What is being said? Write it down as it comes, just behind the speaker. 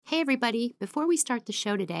everybody. Before we start the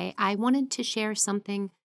show today, I wanted to share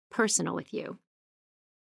something personal with you.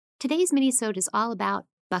 Today's minisode is all about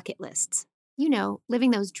bucket lists. You know,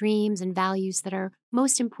 living those dreams and values that are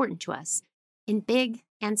most important to us in big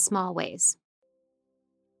and small ways.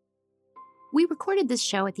 We recorded this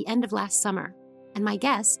show at the end of last summer, and my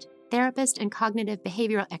guest, therapist and cognitive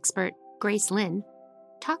behavioral expert Grace Lin,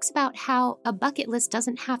 talks about how a bucket list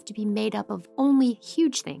doesn't have to be made up of only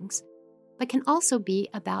huge things, but can also be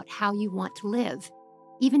about how you want to live,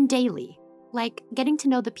 even daily, like getting to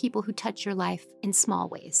know the people who touch your life in small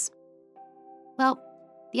ways. Well,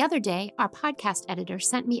 the other day, our podcast editor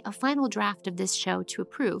sent me a final draft of this show to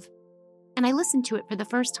approve, and I listened to it for the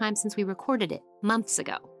first time since we recorded it months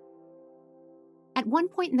ago. At one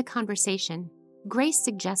point in the conversation, Grace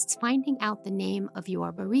suggests finding out the name of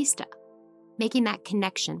your barista, making that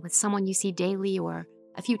connection with someone you see daily or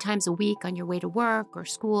a few times a week on your way to work or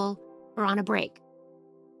school or on a break.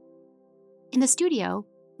 In the studio,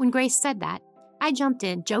 when Grace said that, I jumped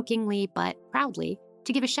in jokingly but proudly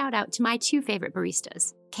to give a shout out to my two favorite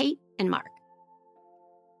baristas, Kate and Mark.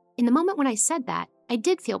 In the moment when I said that, I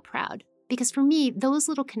did feel proud because for me, those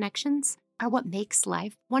little connections are what makes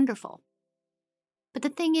life wonderful. But the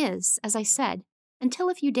thing is, as I said, until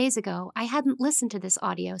a few days ago, I hadn't listened to this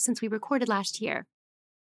audio since we recorded last year.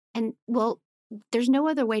 And, well, there's no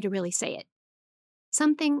other way to really say it.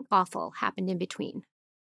 Something awful happened in between.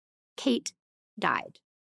 Kate died.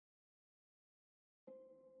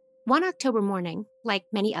 One October morning, like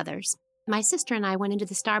many others, my sister and I went into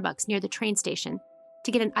the Starbucks near the train station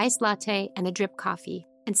to get an iced latte and a drip coffee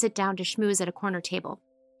and sit down to schmooze at a corner table.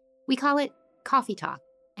 We call it Coffee Talk,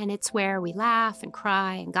 and it's where we laugh and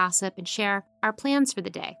cry and gossip and share our plans for the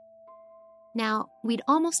day. Now, we'd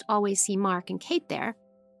almost always see Mark and Kate there,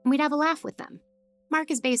 and we'd have a laugh with them. Mark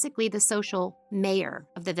is basically the social mayor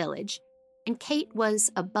of the village, and Kate was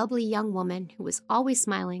a bubbly young woman who was always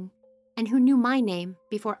smiling and who knew my name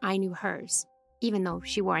before I knew hers, even though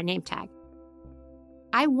she wore a name tag.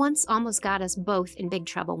 I once almost got us both in big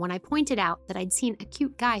trouble when I pointed out that I'd seen a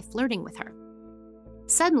cute guy flirting with her.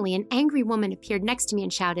 Suddenly, an angry woman appeared next to me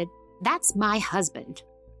and shouted, "That's my husband."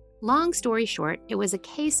 Long story short, it was a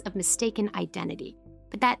case of mistaken identity,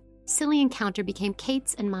 but that silly encounter became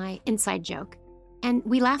Kate's and my inside joke, and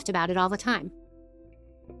we laughed about it all the time.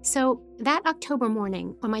 So that October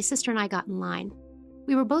morning, when my sister and I got in line,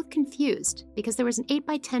 we were both confused because there was an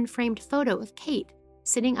 8x10 framed photo of Kate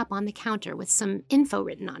sitting up on the counter with some info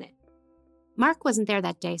written on it. Mark wasn't there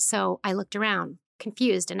that day, so I looked around,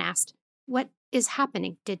 confused, and asked, "What is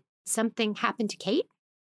happening? Did something happen to Kate?"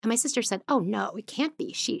 And my sister said, "Oh no, it can't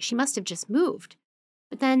be. She must have just moved."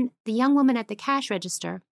 But then the young woman at the cash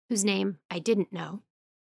register, whose name I didn't know,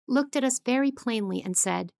 looked at us very plainly and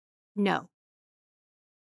said, "No,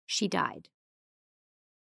 she died."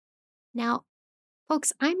 Now,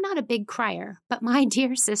 folks, I'm not a big crier, but my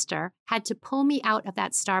dear sister had to pull me out of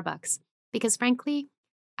that Starbucks because, frankly,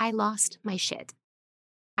 I lost my shit.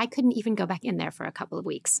 I couldn't even go back in there for a couple of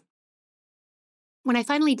weeks. When I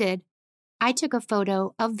finally did, I took a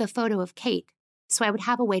photo of Kate so I would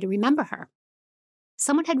have a way to remember her.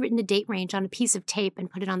 Someone had written a date range on a piece of tape and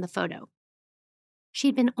put it on the photo.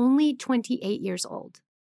 She'd been only 28 years old,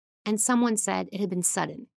 and someone said it had been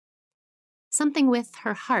sudden. Something with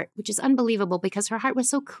her heart, which is unbelievable because her heart was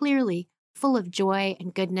so clearly full of joy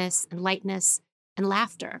and goodness and lightness and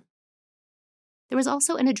laughter. There was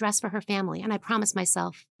also an address for her family, and I promised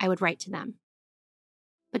myself I would write to them.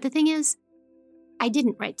 But the thing is, I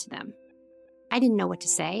didn't write to them. I didn't know what to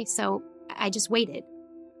say, so I just waited.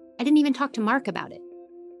 I didn't even talk to Mark about it.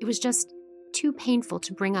 It was just too painful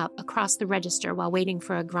to bring up across the register while waiting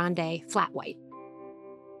for a grande flat white.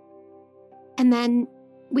 And then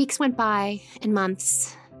weeks went by and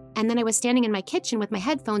months, and then I was standing in my kitchen with my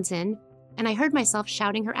headphones in, and I heard myself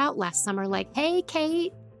shouting her out last summer like, "Hey,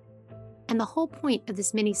 Kate!" And the whole point of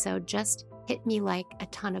this minisode just hit me like a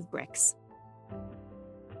ton of bricks.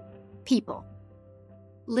 People.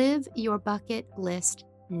 Live your bucket list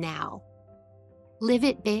now. Live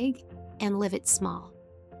it big and live it small.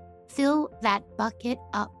 Fill that bucket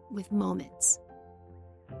up with moments.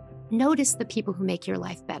 Notice the people who make your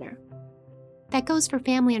life better. That goes for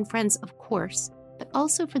family and friends, of course, but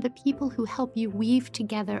also for the people who help you weave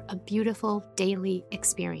together a beautiful daily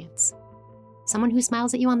experience. Someone who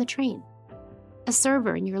smiles at you on the train, a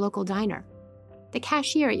server in your local diner, the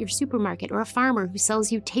cashier at your supermarket, or a farmer who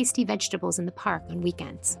sells you tasty vegetables in the park on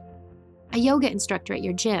weekends, a yoga instructor at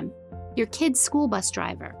your gym, your kid's school bus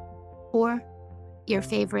driver, or your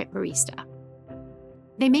favorite barista.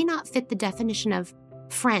 They may not fit the definition of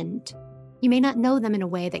friend. You may not know them in a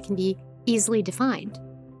way that can be easily defined.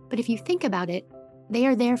 But if you think about it, They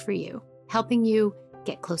are there for you, helping you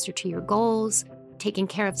get closer to your goals, taking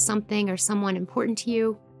care of something or someone important to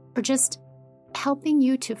you, or just helping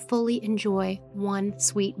you to fully enjoy one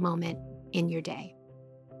sweet moment in your day.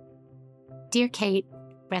 Dear Kate,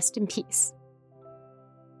 rest in peace.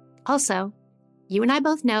 Also, you and I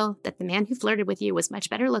both know that the man who flirted with you was much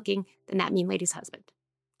better looking than that mean lady's husband.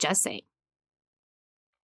 Just saying.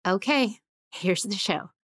 Okay, here's the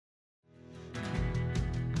show.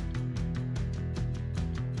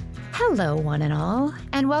 Hello, one and all,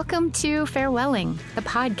 and welcome to Farewelling, the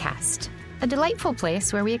podcast, a delightful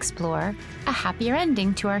place where we explore a happier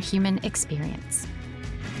ending to our human experience.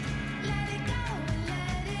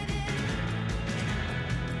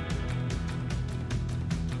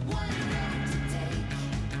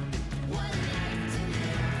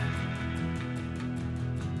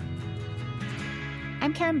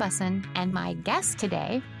 I'm Karen Bussin, and my guest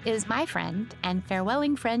today is my friend and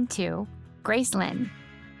farewelling friend too, Grace Lynn.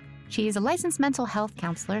 She's a licensed mental health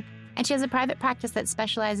counselor, and she has a private practice that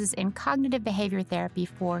specializes in cognitive behavior therapy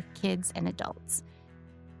for kids and adults.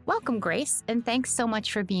 Welcome, Grace, and thanks so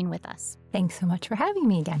much for being with us. Thanks so much for having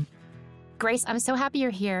me again. Grace, I'm so happy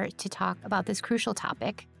you're here to talk about this crucial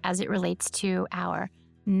topic as it relates to our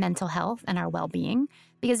mental health and our well-being,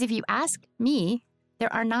 because if you ask me,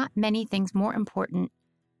 there are not many things more important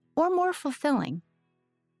or more fulfilling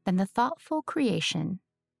than the thoughtful creation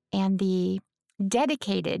and the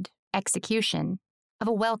dedicated execution of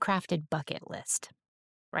a well-crafted bucket list,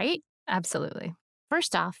 right? Absolutely.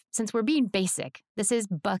 First off, since we're being basic, this is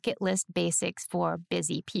bucket list basics for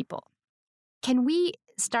busy people. Can we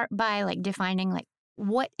start by defining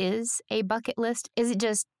what is a bucket list? Is it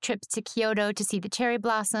just trips to Kyoto to see the cherry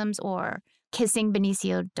blossoms, or kissing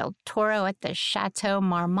Benicio del Toro at the Chateau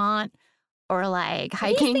Marmont, or hiking?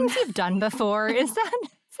 These things you've done before. Is that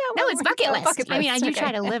No, it's bucket list. Bucket list. I mean, I do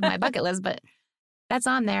try to live my bucket list, but that's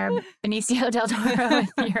on there. Benicio del Toro,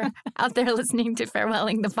 if you're out there listening to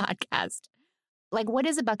Farewelling the podcast. What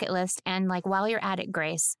is a bucket list? And while you're at it,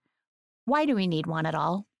 Grace, why do we need one at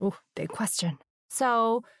all? Ooh, big question.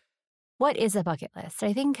 So what is a bucket list?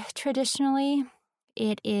 I think traditionally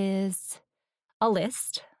it is a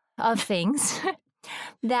list of things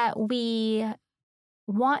that we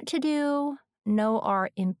want to do, know are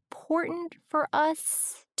important for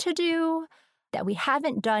us to do, that we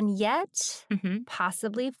haven't done yet,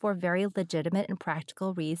 possibly for very legitimate and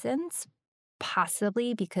practical reasons,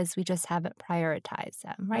 possibly because we just haven't prioritized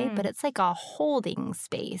them, right? But it's like a holding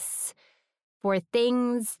space for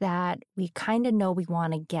things that we kind of know we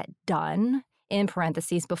want to get done, in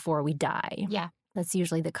parentheses, before we die. Yeah. That's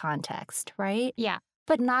usually the context, right? Yeah.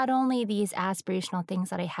 But not only these aspirational things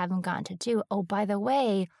that I haven't gotten to do, oh, by the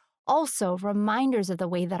way, also reminders of the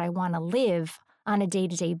way that I want to live on a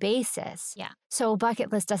day-to-day basis. Yeah. So a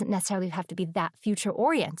bucket list doesn't necessarily have to be that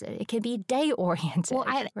future-oriented. It can be day-oriented,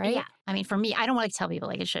 right? Yeah. I mean, for me, I don't want to tell people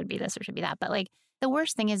it should be this or should be that, but the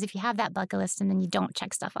worst thing is if you have that bucket list and then you don't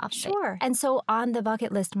check stuff off. Sure. And so on the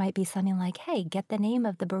bucket list might be something like, hey, get the name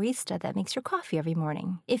of the barista that makes your coffee every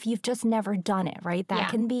morning. If you've just never done it, right? That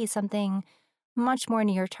can be something much more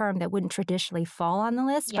near term that wouldn't traditionally fall on the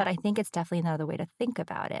list, but I think it's definitely another way to think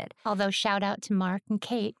about it. Although shout out to Mark and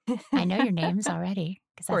Kate. I know your names already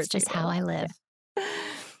because that's just how I live. Yeah.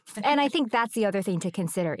 And I think that's the other thing to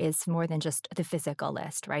consider is more than just the physical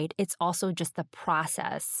list, right? It's also just the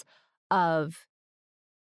process of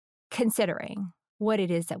considering what it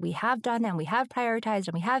is that we have done and we have prioritized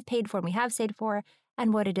and we have paid for and we have saved for,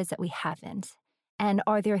 and what it is that we haven't. And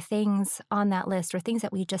are there things on that list or things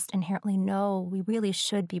that we just inherently know we really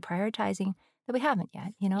should be prioritizing that we haven't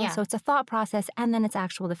yet, Yeah. So it's a thought process, and then it's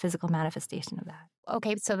the physical manifestation of that.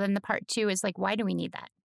 Okay, so then the part two is why do we need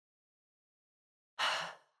that?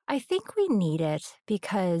 I think we need it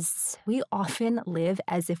because we often live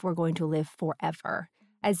as if we're going to live forever,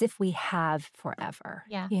 as if we have forever,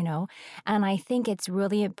 And I think it's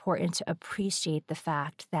really important to appreciate the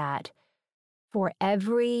fact that for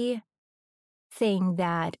every thing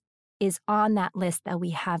that is on that list that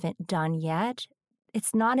we haven't done yet,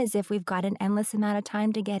 it's not as if we've got an endless amount of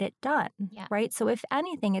time to get it done, right? So if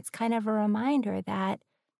anything, it's kind of a reminder that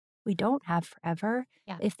we don't have forever.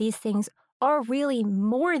 Yeah. If these things are really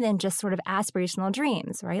more than just sort of aspirational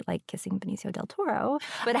dreams, right? Like kissing Benicio del Toro,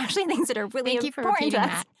 but actually things that are really Thank important you for repeating to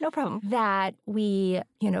us. that. No problem. That we,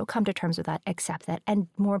 come to terms with that, accept that, and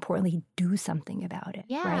more importantly, do something about it.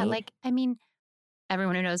 Yeah, right?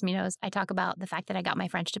 Everyone who knows me knows I talk about the fact that I got my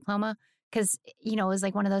French diploma because, it was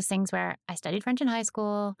one of those things where I studied French in high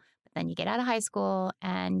school, but then you get out of high school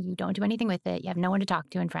and you don't do anything with it. You have no one to talk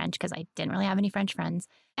to in French because I didn't really have any French friends.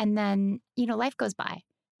 And then, life goes by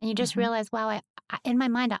and you just realize, wow, in my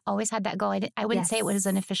mind, I always had that goal. I wouldn't say it was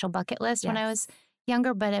an official bucket list when I was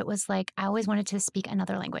younger, but it was like I always wanted to speak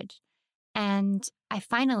another language. And I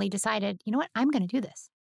finally decided, you know what, I'm going to do this.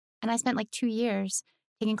 And I spent like 2 years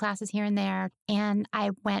taking classes here and there. And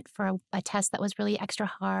I went for a test that was really extra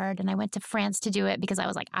hard. And I went to France to do it because I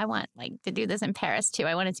was like, I want like to do this in Paris too.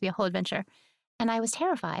 I want it to be a whole adventure. And I was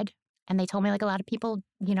terrified. And they told me like a lot of people,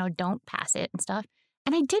 don't pass it and stuff.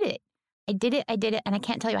 And I did it. I did it. And I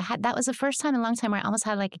can't tell you, that was the first time in a long time where I almost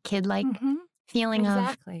had like a kid-like feeling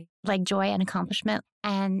of like joy and accomplishment.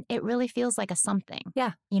 And it really feels like a something.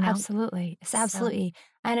 Yeah, absolutely. It's absolutely.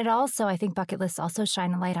 And it also, I think bucket lists also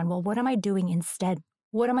shine a light on, well, what am I doing instead?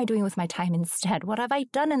 What am I doing with my time instead? What have I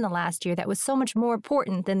done in the last year that was so much more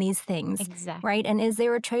important than these things? Exactly. Right? And is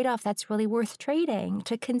there a trade-off that's really worth trading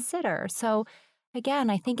to consider? So again,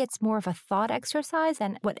 I think it's more of a thought exercise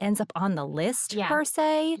and what ends up on the list per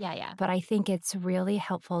se. Yeah. But I think it's really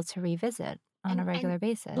helpful to revisit on a regular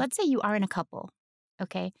basis. Let's say you are in a couple,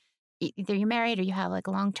 okay? Either you're married or you have like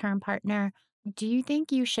a long-term partner. Do you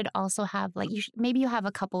think you should also have like, maybe you have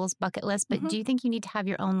a couple's bucket list, but do you think you need to have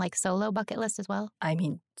your own like solo bucket list as well? I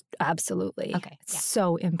mean, absolutely. Okay. It's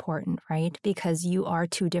so important, right? Because you are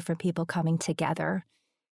two different people coming together.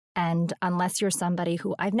 And unless you're somebody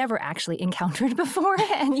who I've never actually encountered before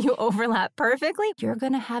and you overlap perfectly, you're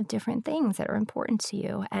going to have different things that are important to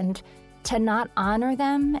you. And to not honor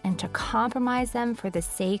them and to compromise them for the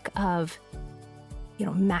sake of,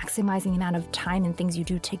 maximizing the amount of time and things you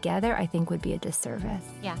do together, I think would be a disservice.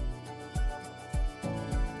 Yeah.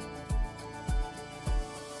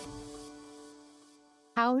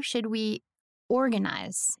 How should we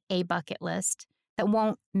organize a bucket list that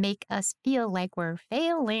won't make us feel like we're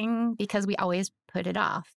failing because we always put it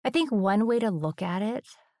off? I think one way to look at it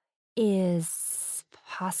is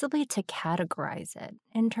possibly to categorize it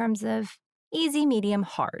in terms of easy, medium,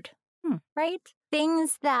 hard, right?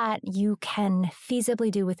 Things that you can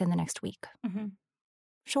feasibly do within the next week.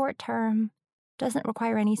 Short term, doesn't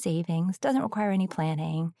require any savings, doesn't require any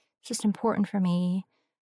planning, it's just important for me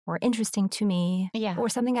or interesting to me or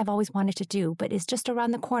something I've always wanted to do, but is just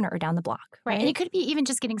around the corner or down the block. Right. And it could be even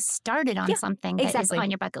just getting started on something that is on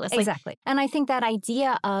your bucket list. Exactly. And I think that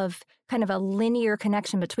idea of kind of a linear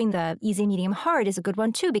connection between the easy, medium, hard is a good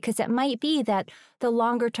one too, because it might be that the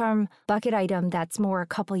longer term bucket item that's more a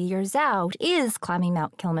couple years out is climbing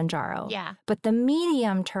Mount Kilimanjaro. Yeah. But the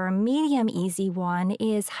medium term, medium easy one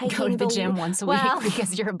is hiking Go to the gym once a week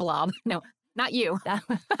because you're a blob. No. Not you.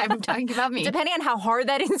 I'm talking about me. Depending on how hard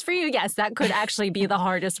that is for you, yes, that could actually be the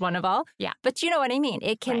hardest one of all. Yeah. But you know what I mean?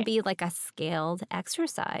 It can be like a scaled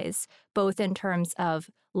exercise, both in terms of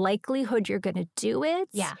likelihood you're going to do it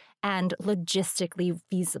and logistically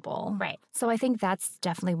feasible. Right. So I think that's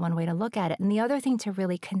definitely one way to look at it. And the other thing to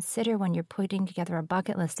really consider when you're putting together a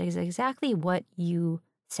bucket list is exactly what you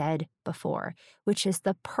said before, which is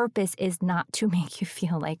the purpose is not to make you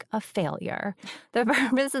feel like a failure. The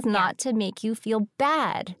purpose is not to make you feel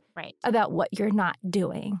bad about what you're not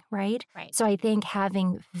doing, right? So I think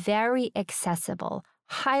having very accessible,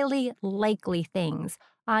 highly likely things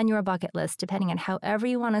on your bucket list, depending on however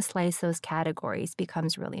you want to slice those categories,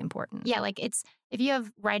 becomes really important. Yeah, like if you have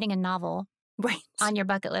writing a novel on your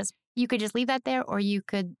bucket list, you could just leave that there, or you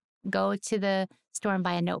could go to the store and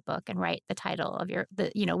buy a notebook and write the title of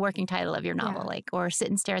the working title of your novel, or sit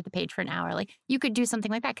and stare at the page for an hour. Like you could do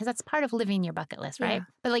something like that because that's part of living your bucket list, right?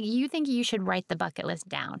 But like you think you should write the bucket list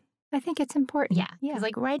down. I think it's important. Yeah. Because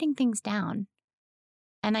like writing things down.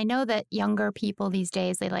 And I know that younger people these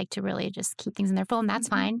days, they like to really just keep things in their phone. That's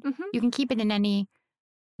fine. You can keep it in any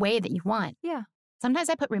way that you want. Yeah. Sometimes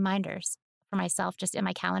I put reminders for myself just in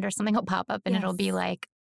my calendar. Something will pop up and it'll be like,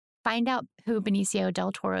 find out who Benicio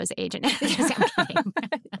del Toro's agent is.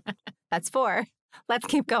 That's 4. Let's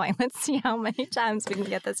keep going. Let's see how many times we can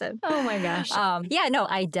get this in. Oh my gosh.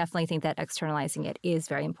 I definitely think that externalizing it is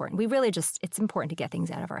very important. We really it's important to get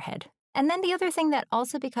things out of our head. And then the other thing that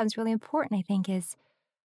also becomes really important, I think, is,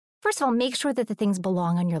 first of all, make sure that the things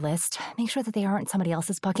belong on your list. Make sure that they aren't somebody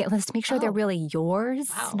else's bucket list. Make sure they're really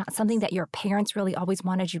yours, not something that your parents really always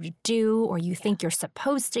wanted you to do or you think you're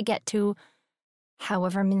supposed to get to.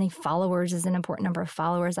 However many followers is an important number of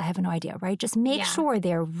followers, I have no idea, right? Just make sure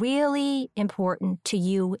they're really important to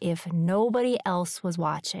you if nobody else was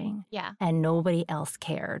watching and nobody else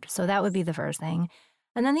cared. So that would be the first thing.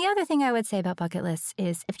 And then the other thing I would say about bucket lists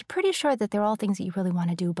is if you're pretty sure that they're all things that you really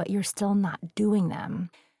want to do, but you're still not doing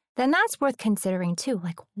them, then that's worth considering too.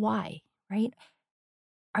 Like, why, right?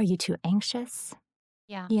 Are you too anxious?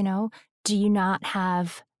 Yeah. Do you not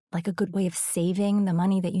have like a good way of saving the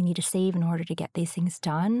money that you need to save in order to get these things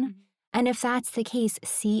done? And if that's the case,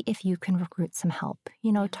 see if you can recruit some help.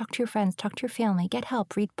 Talk to your friends, talk to your family, get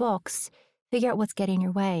help, read books, figure out what's getting in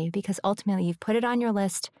your way, because ultimately you've put it on your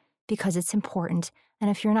list because it's important. And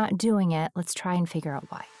if you're not doing it, let's try and figure out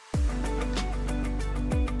why.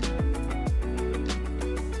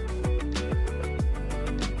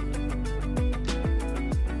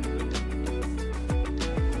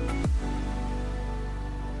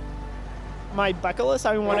 My bucket list,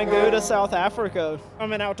 I want to go to South Africa.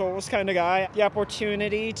 I'm an outdoors kind of guy. The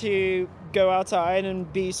opportunity to go outside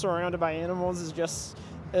and be surrounded by animals is just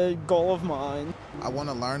a goal of mine. I want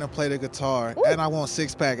to learn to play the guitar, and I want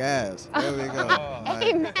six-pack abs. There we go.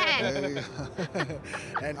 Amen. There we go.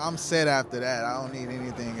 And I'm set after that. I don't need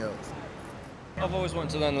anything else. I've always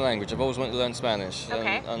wanted to learn the language. I've always wanted to learn Spanish.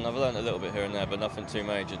 Okay. And I've learned a little bit here and there, but nothing too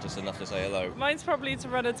major, just enough to say hello. Mine's probably to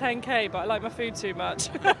run a 10K, but I like my food too much.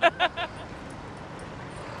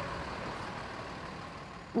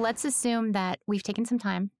 Let's assume that we've taken some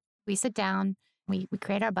time. We sit down, we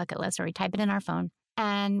create our bucket list, or we type it in our phone,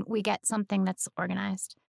 and we get something that's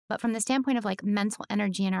organized. But from the standpoint of like mental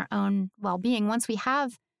energy and our own well-being, once we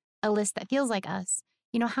have a list that feels like us,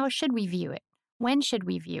 how should we view it? When should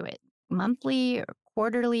we view it? Monthly or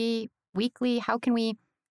quarterly, weekly? How can we,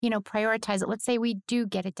 prioritize it? Let's say we do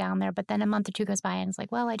get it down there, but then a month or two goes by and it's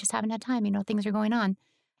like, well, I just haven't had time. Things are going on.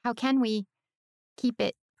 How can we keep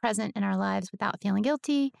it present in our lives without feeling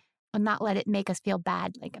guilty and not let it make us feel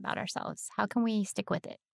bad about ourselves? How can we stick with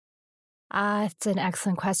it? It's an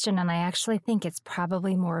excellent question. And I actually think it's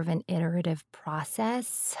probably more of an iterative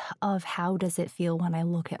process of how does it feel when I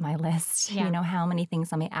look at my list? Yeah. How many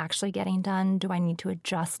things am I actually getting done? Do I need to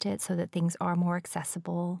adjust it so that things are more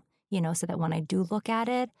accessible, so that when I do look at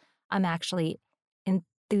it, I'm actually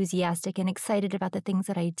enthusiastic and excited about the things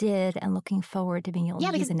that I did and looking forward to being able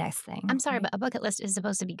to do the next thing. I'm sorry, but a bucket list is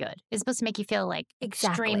supposed to be good. It's supposed to make you feel like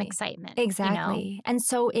extreme excitement. Exactly. And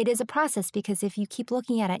so it is a process, because if you keep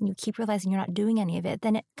looking at it and you keep realizing you're not doing any of it,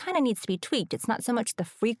 then it kind of needs to be tweaked. It's not so much the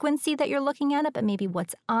frequency that you're looking at it, but maybe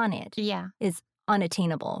what's on it is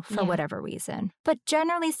unattainable for whatever reason. But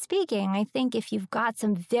generally speaking, I think if you've got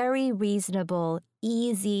some very reasonable,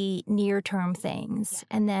 easy, near-term things,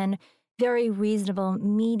 and then very reasonable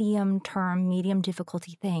medium-term, medium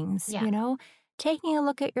difficulty things, taking a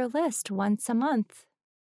look at your list once a month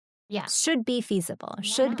should be feasible,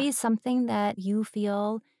 should be something that you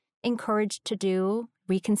feel encouraged to do,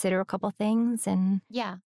 reconsider a couple things. And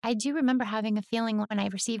I do remember having a feeling when I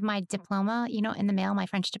received my diploma, in the mail, my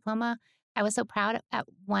French diploma. I was so proud at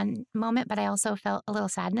one moment, but I also felt a little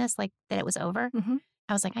sadness, that it was over. Mm-hmm.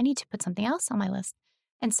 I was like, I need to put something else on my list.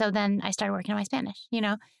 And so then I started working on my Spanish,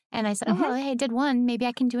 and I said, well, I did one, maybe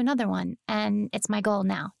I can do another one. And it's my goal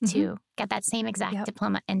now to get that same exact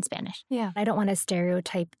diploma in Spanish. Yeah. I don't want to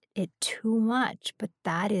stereotype it too much, but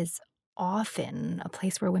that is often a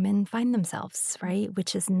place where women find themselves, right?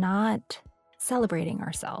 Which is not celebrating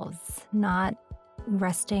ourselves, not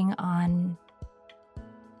resting on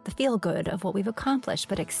the feel good of what we've accomplished,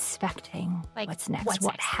 but expecting what's next.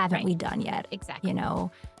 What haven't we done yet? Exactly.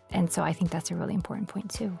 And so I think that's a really important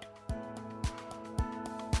point too.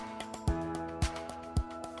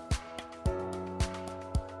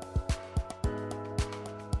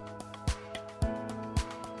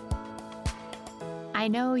 I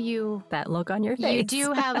know that look on your face. You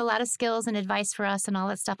do have a lot of skills and advice for us and all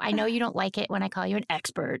that stuff. I know you don't like it when I call you an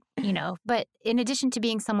expert, but in addition to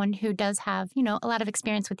being someone who does have, a lot of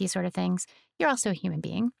experience with these sort of things, you're also a human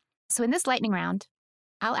being. So in this lightning round,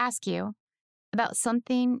 I'll ask you about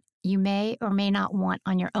something you may or may not want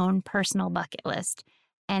on your own personal bucket list.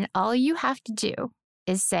 And all you have to do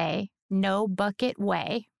is say, no bucket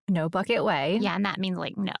way. No bucket way. Yeah, and that means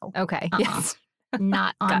no. Okay. Yes.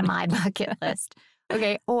 Not on my bucket list.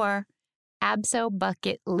 Okay, or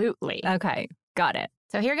abso-bucket-lutely. Okay, got it.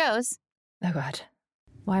 So here goes. Oh, God.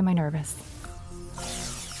 Why am I nervous?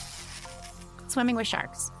 Swimming with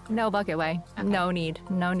sharks. No bucket way. Okay. No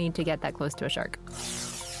need to get that close to a shark.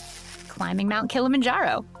 Climbing Mount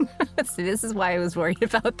Kilimanjaro. See, this is why I was worried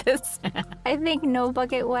about this. I think no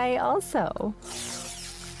bucket way also.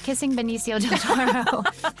 Kissing Benicio del Toro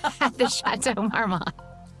at the Chateau Marmont.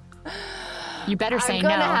 You better say no.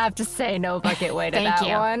 I'm going to have to say no bucket way to that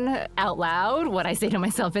one out loud. What I say to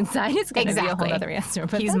myself inside is going to be a whole other answer.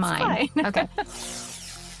 But he's mine. Fine. Okay.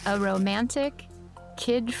 A romantic,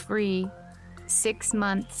 kid-free 6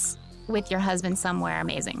 months with your husband somewhere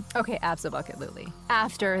amazing. Okay, absolutely.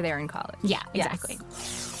 After they're in college. Yeah, exactly.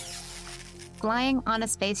 Flying on a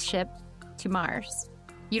spaceship to Mars.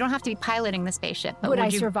 You don't have to be piloting the spaceship. But would I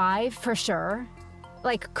survive? For sure.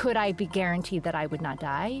 Could I be guaranteed that I would not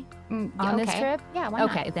die on this trip? Yeah, why not?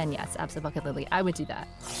 Okay, then yes, absolutely. I would do that.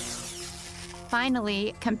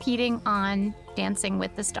 finally competing on Dancing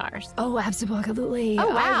with the Stars. Oh, absolutely. Oh,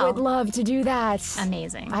 wow. I would love to do that.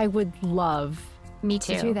 Amazing. I would love Me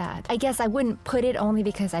too. to do that. I guess I wouldn't put it only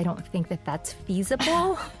because I don't think that that's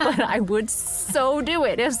feasible, but I would so do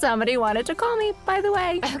it if somebody wanted to call me, by the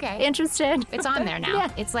way. Okay. Interested. It's on there now. Yeah.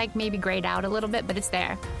 It's like maybe grayed out a little bit, but it's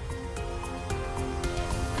there.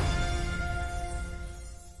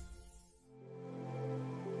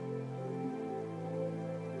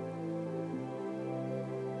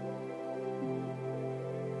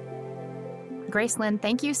 Gracelyn,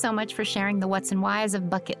 thank you so much for sharing the what's and whys of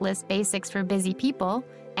bucket list basics for busy people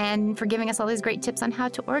and for giving us all these great tips on how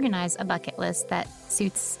to organize a bucket list that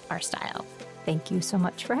suits our style. Thank you so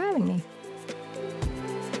much for having me.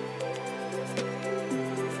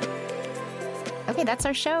 Okay, that's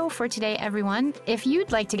our show for today, everyone. If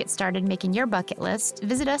you'd like to get started making your bucket list,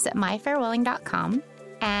 visit us at myfairwelling.com.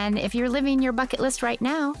 And if you're living your bucket list right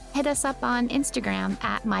now, hit us up on Instagram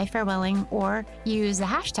at myfairwelling or use the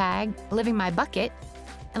hashtag livingmybucket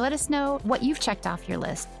and let us know what you've checked off your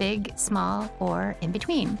list, big, small, or in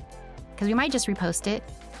between. Because we might just repost it,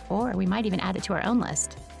 or we might even add it to our own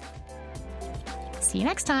list. See you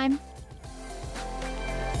next time.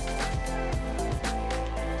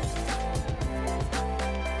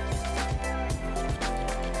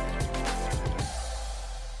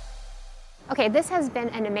 Okay, this has been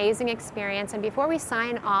an amazing experience, and before we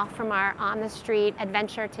sign off from our On the Street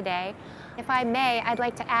adventure today, if I may, I'd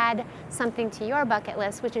like to add something to your bucket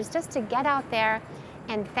list, which is just to get out there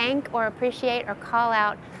and thank or appreciate or call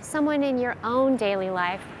out someone in your own daily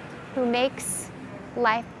life who makes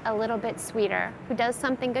life a little bit sweeter, who does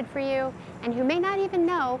something good for you, and who may not even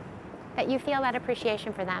know that you feel that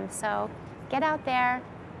appreciation for them. So get out there,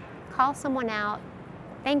 call someone out,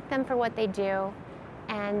 thank them for what they do,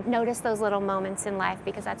 and notice those little moments in life,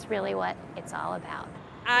 because that's really what it's all about.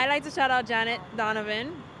 I'd like to shout out Janet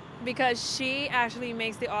Donovan because she actually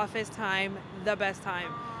makes the office time the best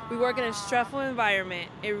time. We work in a stressful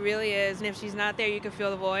environment. It really is. And if she's not there, you can feel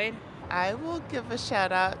the void. I will give a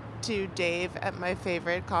shout out to Dave at my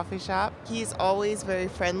favorite coffee shop. He's always very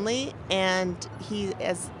friendly, and he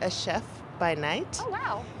is a chef by night. Oh,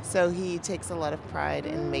 wow. So he takes a lot of pride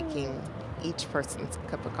in making each person's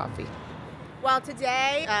cup of coffee. Well,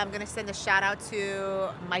 today I'm going to send a shout out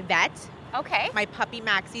to my vet. Okay. My puppy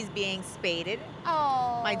Maxie's being spaded.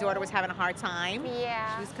 Oh. My daughter was having a hard time.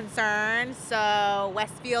 Yeah. She was concerned. So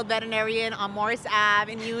Westfield Veterinarian on Morris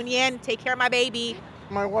Ave in Union, take care of my baby.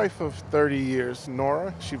 My wife of 30 years,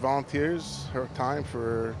 Nora, she volunteers her time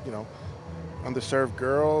for, underserved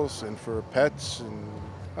girls and for pets, and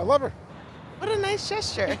I love her. What a nice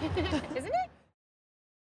gesture. Isn't it?